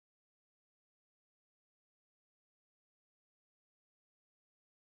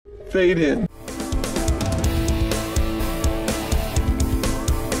Fade in.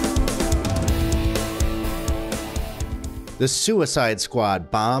 The Suicide Squad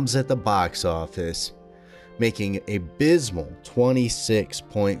bombs at the box office, making an abysmal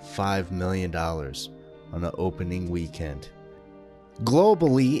 $26.5 million on the opening weekend.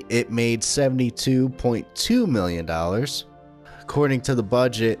 Globally, it made $72.2 million. According to the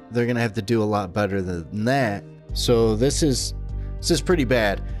budget, they're going to have to do a lot better than that. So this is pretty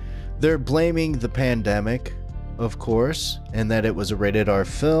bad. They're blaming the pandemic, of course, and that it was a rated R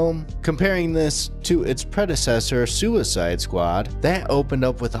film. Comparing this to its predecessor, Suicide Squad, that opened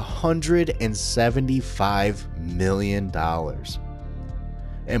up with $175 million.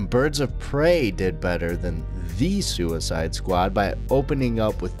 And Birds of Prey did better than The Suicide Squad by opening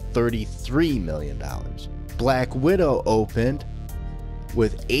up with $33 million. Black Widow opened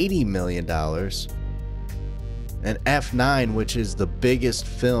with $80 million. And F9, which is the biggest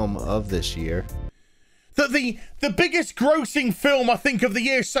film of this year. The biggest grossing film, I think, of the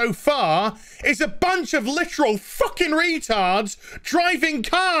year so far is a bunch of literal fucking retards driving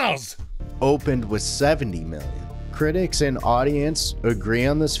cars. Opened with $70 million. Critics and audience agree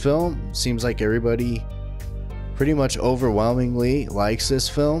on this film. Seems like everybody pretty much overwhelmingly likes this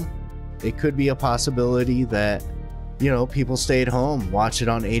film. It could be a possibility that, you know, people stay at home, watch it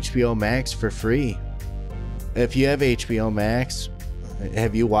on HBO Max for free. If you have HBO Max,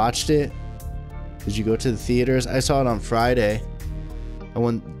 have you watched it? Did you go to the theaters? I saw it on Friday. I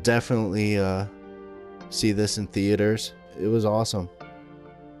want definitely see this in theaters. It was awesome.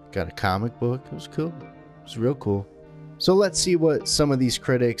 Got a comic book. It was cool. It was real cool. So let's see what some of these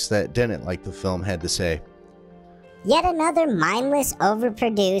critics that didn't like the film had to say. Yet another mindless,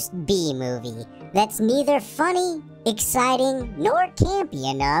 overproduced B movie that's neither funny, exciting, nor campy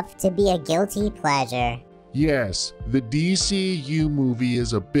enough to be a guilty pleasure. Yes, the DCU movie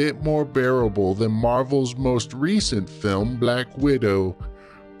is a bit more bearable than Marvel's most recent film, Black Widow.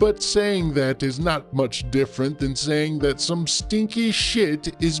 But saying that is not much different than saying that some stinky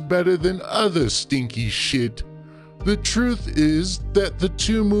shit is better than other stinky shit. The truth is that the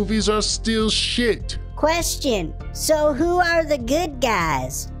two movies are still shit. Question: so who are the good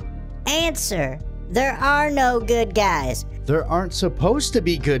guys? Answer: there are no good guys. There aren't supposed to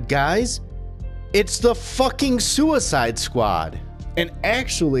be good guys. It's the fucking Suicide Squad. And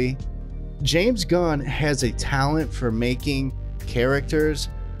actually, James Gunn has a talent for making characters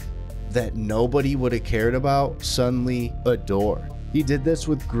that nobody would have cared about suddenly adore. He did this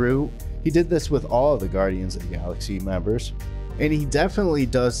with Groot. He did this with all of the Guardians of the Galaxy members. And he definitely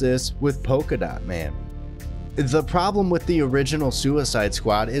does this with Polka Dot Man. The problem with the original Suicide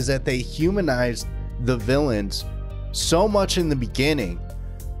Squad is that they humanized the villains so much in the beginning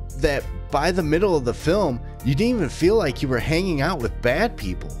that by the middle of the film, you didn't even feel like you were hanging out with bad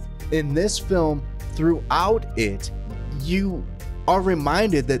people. In this film, throughout it, you are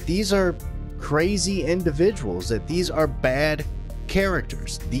reminded that these are crazy individuals, that these are bad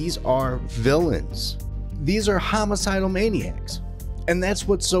characters, these are villains, these are homicidal maniacs. And that's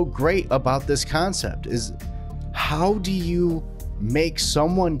what's so great about this concept, is how do you make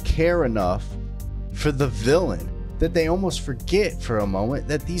someone care enough for the villain that they almost forget for a moment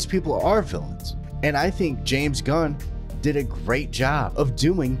that these people are villains? And I think James Gunn did a great job of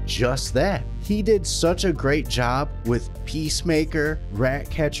doing just that. He did such a great job with Peacemaker,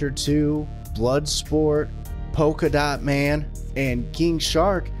 Ratcatcher 2, Bloodsport, Polka Dot Man, and King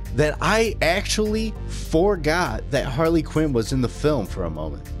Shark that I actually forgot that Harley Quinn was in the film for a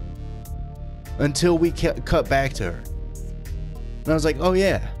moment. Until we cut back to her. And I was like, oh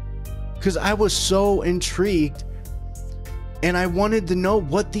yeah. Because I was so intrigued and I wanted to know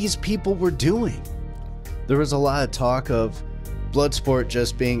what these people were doing. There was a lot of talk of Bloodsport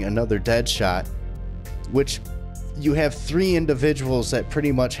just being another Deadshot, which you have three individuals that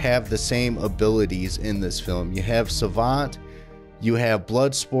pretty much have the same abilities in this film. You have Savant, you have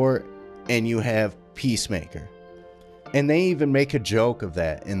Bloodsport, and you have Peacemaker. And they even make a joke of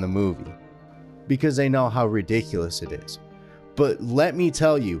that in the movie because they know how ridiculous it is. But let me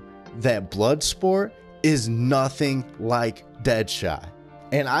tell you that Bloodsport is nothing like Deadshot.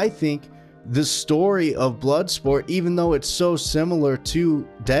 And I think the story of Bloodsport, even though it's so similar to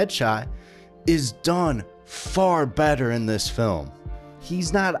Deadshot, is done far better in this film.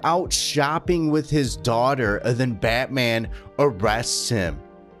 He's not out shopping with his daughter and then Batman arrests him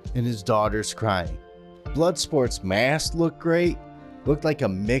and his daughter's crying. Bloodsport's mask looked great. Looked like a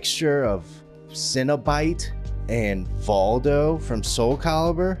mixture of Cenobite and Voldo from Soul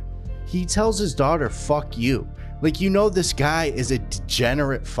Calibur. He tells his daughter, fuck you. Like, you know, this guy is a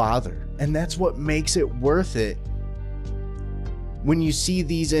degenerate father. And that's what makes it worth it when you see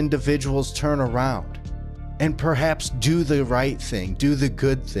these individuals turn around and perhaps do the right thing, do the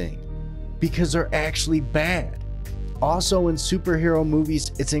good thing, because they're actually bad. Also, in superhero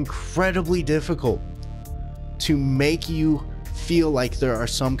movies, it's incredibly difficult to make you feel like there are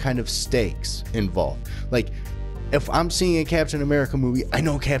some kind of stakes involved. Like, if I'm seeing a Captain America movie, I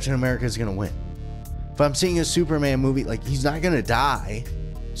know Captain America is gonna win. If I'm seeing a Superman movie, like, he's not gonna die.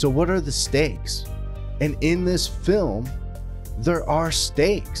 So what are the stakes? And in this film, there are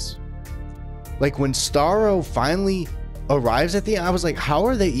stakes. Like, when Starro finally arrives at the end, I was like, how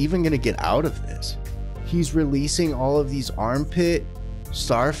are they even gonna get out of this? He's releasing all of these armpit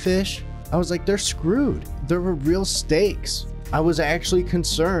starfish. I was like, they're screwed. There were real stakes. I was actually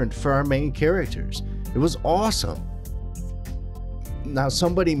concerned for our main characters. It was awesome. Now,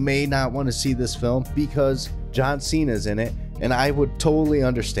 somebody may not want to see this film because John Cena's in it, and I would totally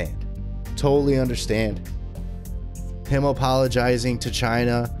understand. Totally understand. Him apologizing to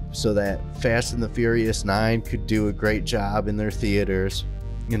China so that Fast and the Furious 9 could do a great job in their theaters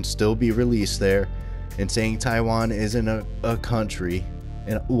and still be released there, and saying Taiwan isn't a country,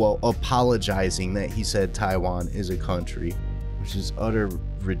 and, well, apologizing that he said Taiwan is a country, which is utter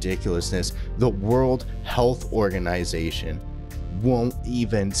ridiculousness. The World Health Organization won't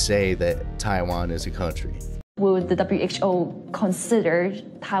even say that Taiwan is a country. Will the WHO consider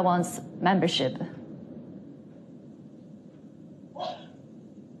Taiwan's membership?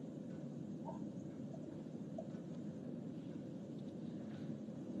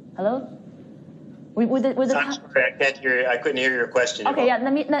 Hello? I'm sorry, I can't hear. I couldn't hear your question. Okay, yeah.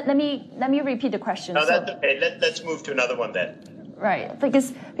 Let me repeat the question. No, that's okay. Let's move to another one then. Right,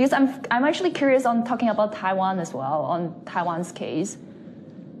 because I'm actually curious on talking about Taiwan as well, on Taiwan's case.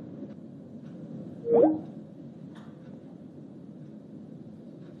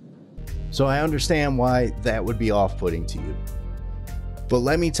 So I understand why that would be off-putting to you. But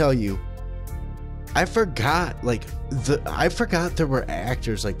let me tell you, I forgot there were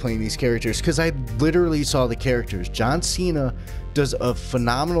actors like playing these characters, because I literally saw the characters. John Cena does a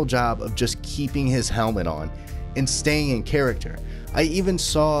phenomenal job of just keeping his helmet on and staying in character. I even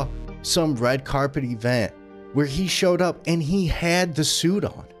saw some red carpet event where he showed up and he had the suit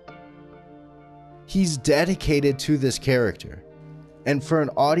on. He's dedicated to this character. And for an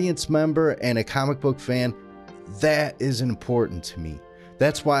audience member and a comic book fan, that is important to me.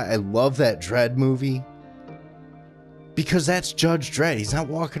 That's why I love that Dredd movie. Because that's Judge Dredd. He's not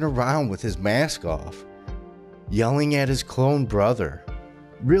walking around with his mask off, yelling at his clone brother.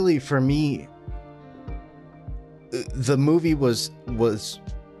 Really, for me, the movie was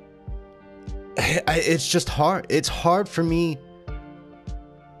it's just hard. It's hard for me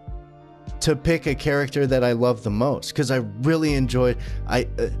to pick a character that I love the most, because I really enjoyed. I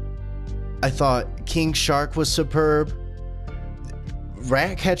thought King Shark was superb.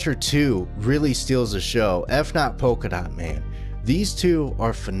 Ratcatcher 2 really steals the show. F Not Polka Dot Man. These two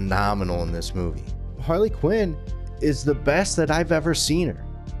are phenomenal in this movie. Harley Quinn is the best that I've ever seen her.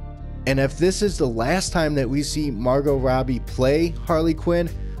 And if this is the last time that we see Margot Robbie play Harley Quinn,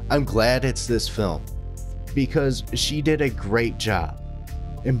 I'm glad it's this film, because she did a great job.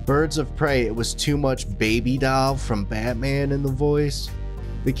 In Birds of Prey, it was too much baby doll from Batman in the voice.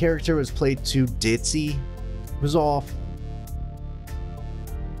 The character was played too ditzy. It was awful.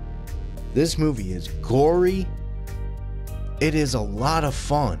 This movie is gory. It is a lot of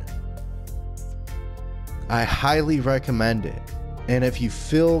fun. I highly recommend it. And if you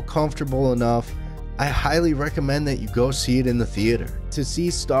feel comfortable enough, I highly recommend that you go see it in the theater. To see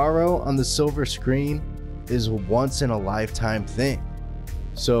Starro on the silver screen is a once in a lifetime thing.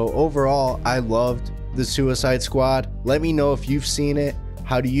 So overall, I loved The Suicide Squad. Let me know if you've seen it.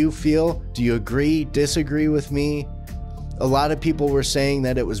 How do you feel? Do you agree, disagree with me? A lot of people were saying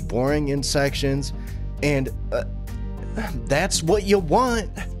that it was boring in sections, and that's what you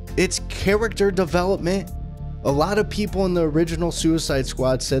want. It's character development. A lot of people in the original Suicide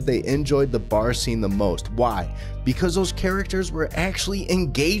Squad said they enjoyed the bar scene the most. Why? Because those characters were actually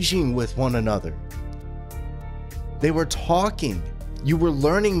engaging with one another. They were talking. You were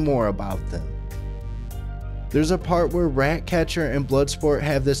learning more about them. There's a part where Ratcatcher and Bloodsport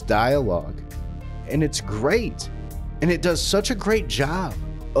have this dialogue, and it's great. And it does such a great job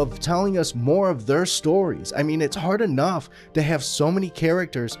of telling us more of their stories. I mean, it's hard enough to have so many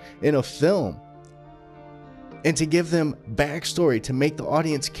characters in a film and to give them backstory to make the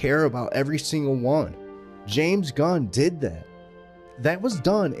audience care about every single one. James Gunn did that. That was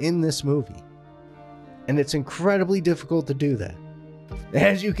done in this movie. And it's incredibly difficult to do that,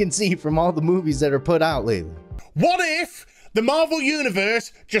 as you can see from all the movies that are put out lately. What if The Marvel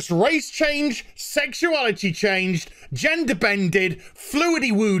Universe just race changed, sexuality changed, gender bended,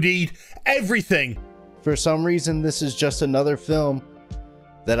 fluidy woodied, everything. For some reason, this is just another film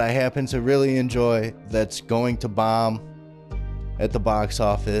that I happen to really enjoy that's going to bomb at the box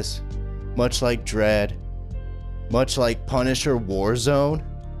office, much like Dread, much like Punisher Warzone,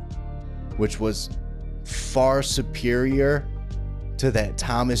 which was far superior to that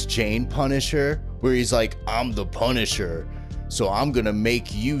Thomas Jane Punisher, where he's like, I'm the Punisher, so I'm gonna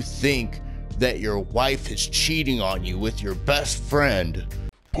make you think that your wife is cheating on you with your best friend.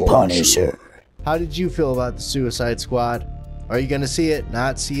 Punisher. How did you feel about the Suicide Squad? Are you gonna see it,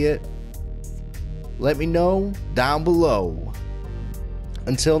 not see it? Let me know down below.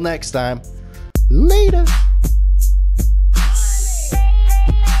 Until next time, later.